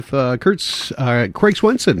Craig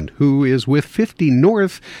Swenson, who is with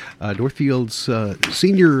 50North, Northfield's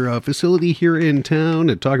senior facility here in town,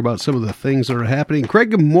 and talk about some of the things that are happening.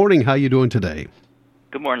 Craig, good morning. How you doing today?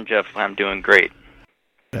 Good morning, Jeff. I'm doing great.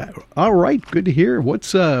 All right, good to hear.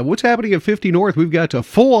 What's happening at 50North? We've got a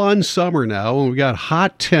full-on summer now, and we've got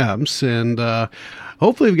hot temps, and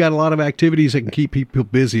hopefully we've got a lot of activities that can keep people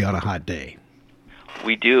busy on a hot day.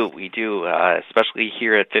 We do, especially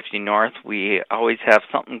here at 50North. We always have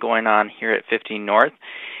something going on here at 50North,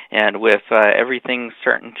 and with everything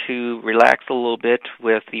starting to relax a little bit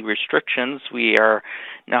with the restrictions, we are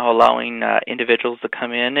now allowing individuals to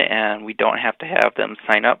come in, and we don't have to have them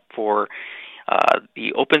sign up for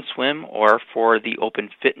the open swim or for the open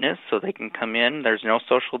fitness, so they can come in. There's no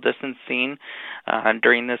social distancing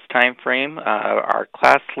during this time frame. Our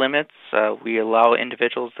class limits, we allow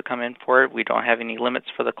individuals to come in for it. We don't have any limits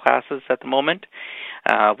for the classes at the moment.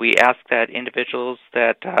 We ask that individuals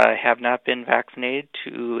that have not been vaccinated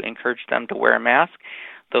to encourage them to wear a mask.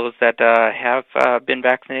 Those that have been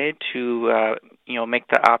vaccinated to make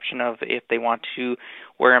the option of if they want to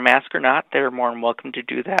wear a mask or not, they're more than welcome to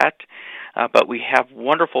do that. But we have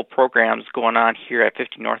wonderful programs going on here at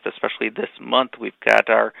 50North, especially this month. We've got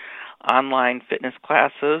our online fitness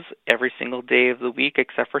classes every single day of the week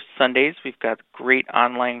except for Sundays. We've got great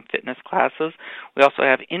online fitness classes. We also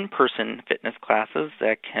have in-person fitness classes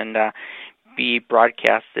that can be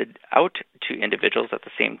broadcasted out to individuals at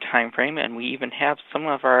the same time frame, and we even have some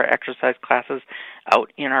of our exercise classes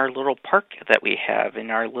out in our little park that we have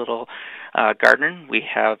in our little garden. We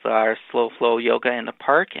have our slow flow yoga in the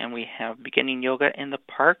park, and we have beginning yoga in the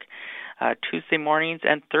park Tuesday mornings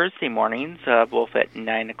and Thursday mornings, both at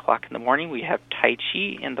 9 o'clock in the morning. We have Tai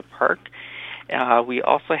Chi in the park. We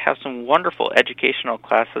also have some wonderful educational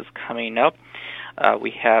classes coming up.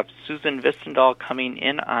 We have Susan Vistendahl coming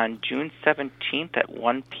in on June 17th at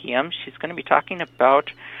 1 p.m. She's going to be talking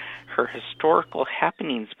about her historical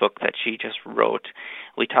happenings book that she just wrote.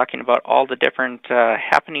 We'll be talking about all the different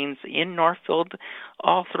happenings in Northfield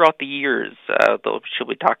all throughout the years. She'll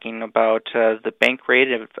be talking about the bank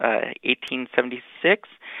raid of 1876,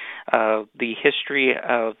 the history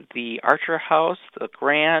of the Archer House, the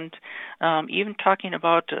Grand, even talking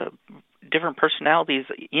about different personalities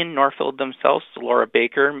in Northfield themselves, Laura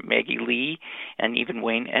Baker, Maggie Lee, and even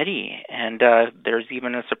Wayne Eddy. And there's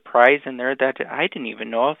even a surprise in there that I didn't even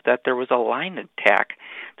know of, that there was a line attack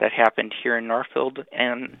that happened here in Northfield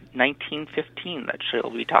in 1915 that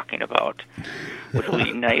she'll be talking about, which will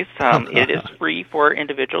be nice. It is free for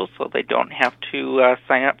individuals, so they don't have to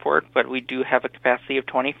sign up for it, but we do have a capacity of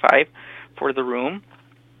 25 for the room.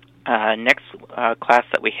 Next class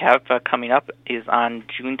that we have coming up is on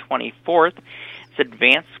June 24th. It's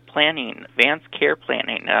advanced care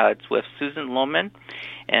planning. It's with Susan Lohman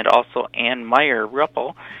and also Ann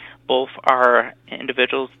Meyer-Ruppel. Both are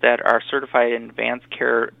individuals that are certified in advanced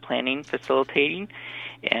care planning facilitating,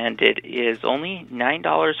 and it is only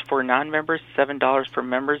 $9 for non-members, $7 for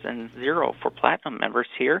members, and $0 for platinum members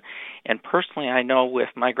here. And personally, I know with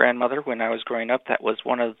my grandmother when I was growing up, that was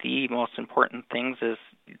one of the most important things, is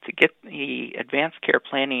to get the advanced care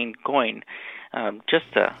planning going, just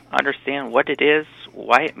to understand what it is,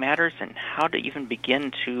 why it matters, and how to even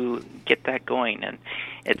begin to get that going. And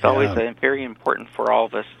it's always very important for all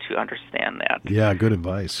of us to understand that. Yeah, good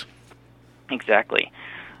advice. Exactly.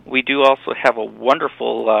 We do also have a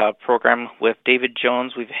wonderful program with David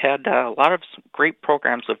Jones. We've had a lot of great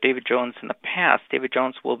programs with David Jones in the past. David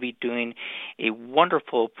Jones will be doing a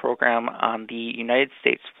wonderful program on the United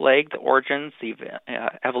States flag, the origins, the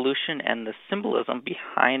evolution, and the symbolism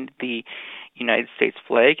behind the United States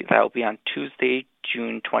flag. That will be on Tuesday,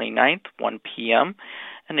 June 29th, 1 p.m.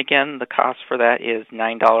 And again, the cost for that is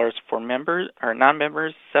 $9 for members or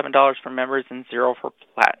non-members, $7 for members, and $0 for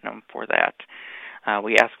platinum for that.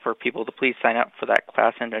 We ask for people to please sign up for that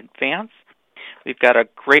class in advance. We've got a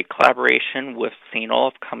great collaboration with St.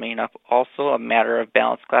 Olaf coming up, also a Matter of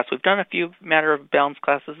Balance class. We've done a few Matter of Balance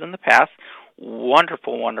classes in the past.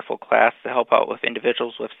 Wonderful, wonderful class to help out with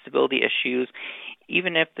individuals with stability issues.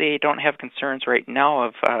 Even if they don't have concerns right now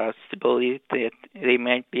of stability, they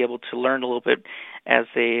might be able to learn a little bit as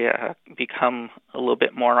they become a little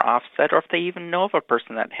bit more offset, or if they even know of a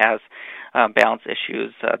person that has balance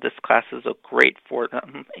issues. This class is great for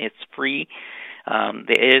them. It's free.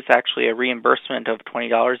 There is actually a reimbursement of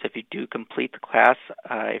 $20 if you do complete the class.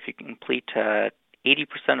 If you complete 80%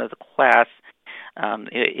 of the class,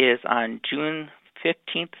 it is on June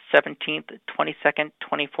 15th, 17th, 22nd,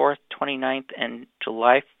 24th, 29th, and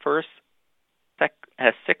July 1st,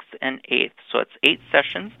 6th, and 8th. So it's 8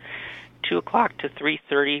 sessions, 2 o'clock to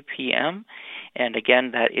 3:30 p.m., And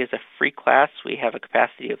again, that is a free class. We have a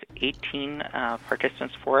capacity of 18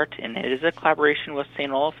 participants for it, and it is a collaboration with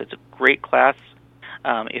St. Olaf. It's a great class.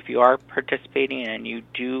 If you are participating and you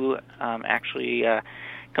do actually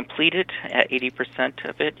complete it at 80%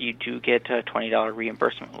 of it, you do get a $20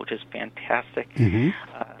 reimbursement, which is fantastic.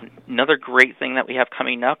 Mm-hmm. Another great thing that we have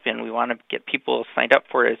coming up, and we want to get people signed up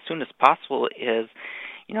for it as soon as possible, is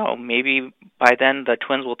maybe by then the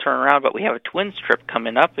Twins will turn around, but we have a Twins trip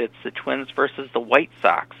coming up. It's the Twins versus the White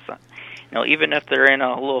Sox. Even if they're in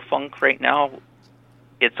a little funk right now,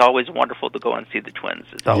 it's always wonderful to go and see the Twins.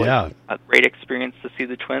 It's always a great experience to see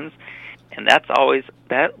the Twins. And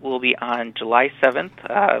that will be on July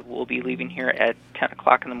 7th. We'll be leaving here at 10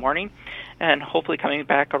 o'clock in the morning and hopefully coming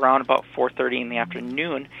back around about 4:30 in the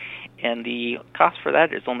afternoon. And the cost for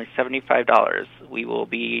that is only $75. We will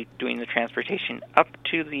be doing the transportation up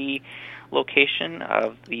to the location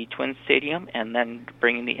of the Twins Stadium and then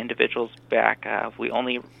bringing the individuals back. We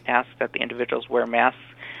only ask that the individuals wear masks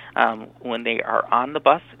when they are on the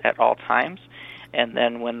bus at all times. And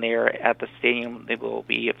then when they're at the stadium, they will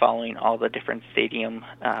be following all the different stadium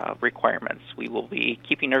requirements. We will be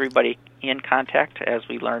keeping everybody in contact as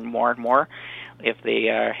we learn more and more if they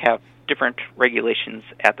have different regulations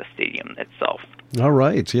at the stadium itself. All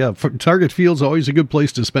right. Yeah. Target Field's always a good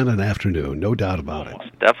place to spend an afternoon. No doubt about it.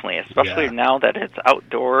 Definitely, especially now that it's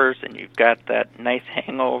outdoors and you've got that nice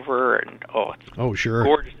hangover. And it's sure. A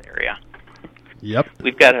gorgeous area. Yep.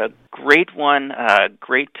 We've got a great program,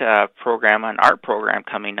 an art program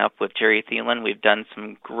coming up with Jerry Thielen. We've done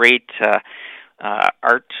some great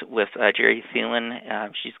art with Jerry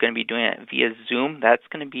Thielen. She's going to be doing it via Zoom. That's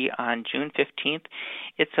going to be on June 15th.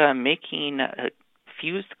 It's making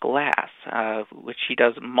fused glass, which she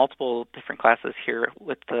does multiple different classes here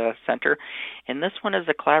with the center. And this one is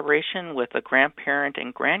a collaboration with a grandparent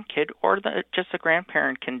and grandkid, or just a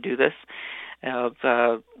grandparent can do this,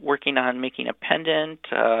 of working on making a pendant,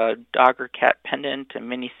 a dog or cat pendant, a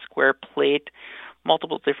mini square plate,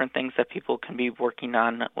 multiple different things that people can be working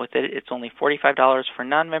on with it. It's only $45 for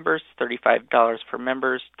non-members, $35 for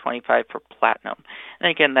members, $25 for platinum.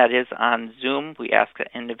 And again, that is on Zoom. We ask that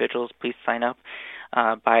individuals please sign up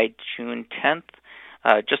by June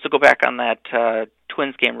 10th. Just to go back on that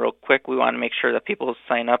Twins game real quick, we want to make sure that people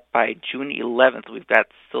sign up by June 11th. We've got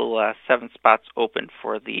still 7 spots open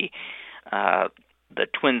for the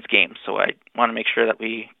Twins game, so I want to make sure that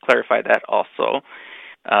we clarify that also.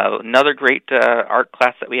 Another great art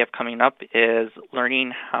class that we have coming up is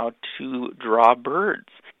learning how to draw birds.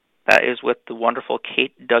 That is with the wonderful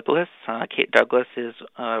Kate Douglas. Kate Douglas is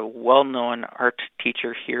a well-known art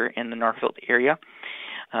teacher here in the Northfield area.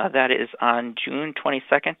 That is on June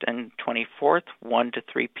 22nd and 24th, 1 to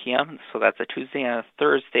 3 p.m., so that's a Tuesday and a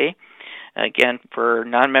Thursday. Again, for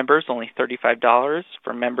non-members, only $35.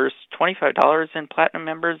 For members, $25, and platinum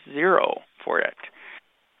members, $0 for it.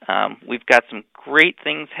 We've got some great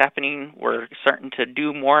things happening. We're starting to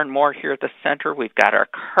do more and more here at the center. We've got our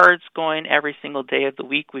cards going every single day of the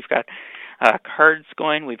week. We've got cards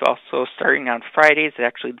going. We've also, starting on Fridays,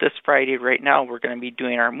 actually this Friday right now, we're going to be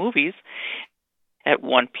doing our movies at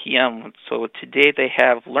 1 p.m. So today they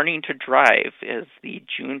have Learning to Drive is the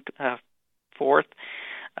June 4th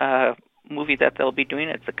movie that they'll be doing.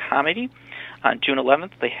 It's a comedy. On June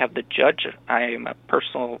 11th, they have The Judge. I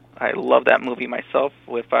love that movie myself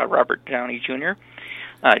with Robert Downey Jr.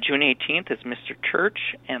 June 18th is Mr. Church,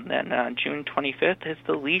 and then June 25th is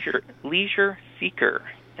The Leisure Seeker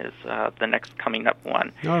is the next coming up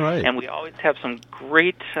one. All right. And we always have some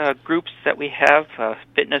great groups that we have,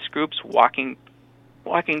 fitness groups, walking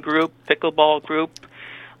group, pickleball group.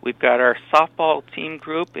 We've got our softball team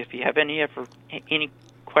group. If you have any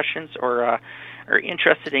questions or are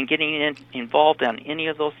interested in getting involved on any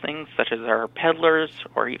of those things, such as our peddlers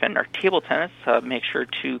or even our table tennis, make sure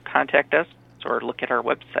to contact us or look at our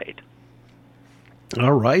website.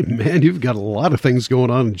 All right, man, you've got a lot of things going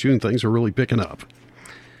on in June. Things are really picking up.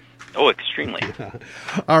 Oh, extremely.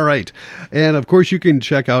 All right. And, of course, you can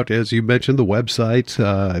check out, as you mentioned, the website,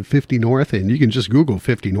 50North, and you can just Google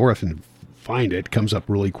 50North and find it. Comes up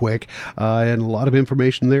really quick, and a lot of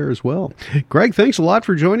information there as well. Greg, thanks a lot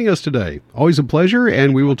for joining us today. Always a pleasure,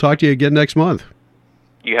 and we will talk to you again next month.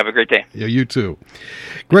 You have a great day. Yeah, you too.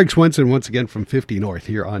 Greg Swenson, once again from 50North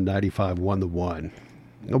here on 95.1 The One.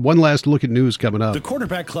 One last look at news coming up. The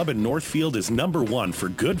Quarterback Club in Northfield is #1 for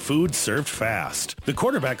good food served fast. The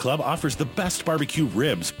Quarterback Club offers the best barbecue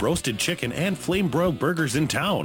ribs, roasted chicken, and flame-broiled burgers in town.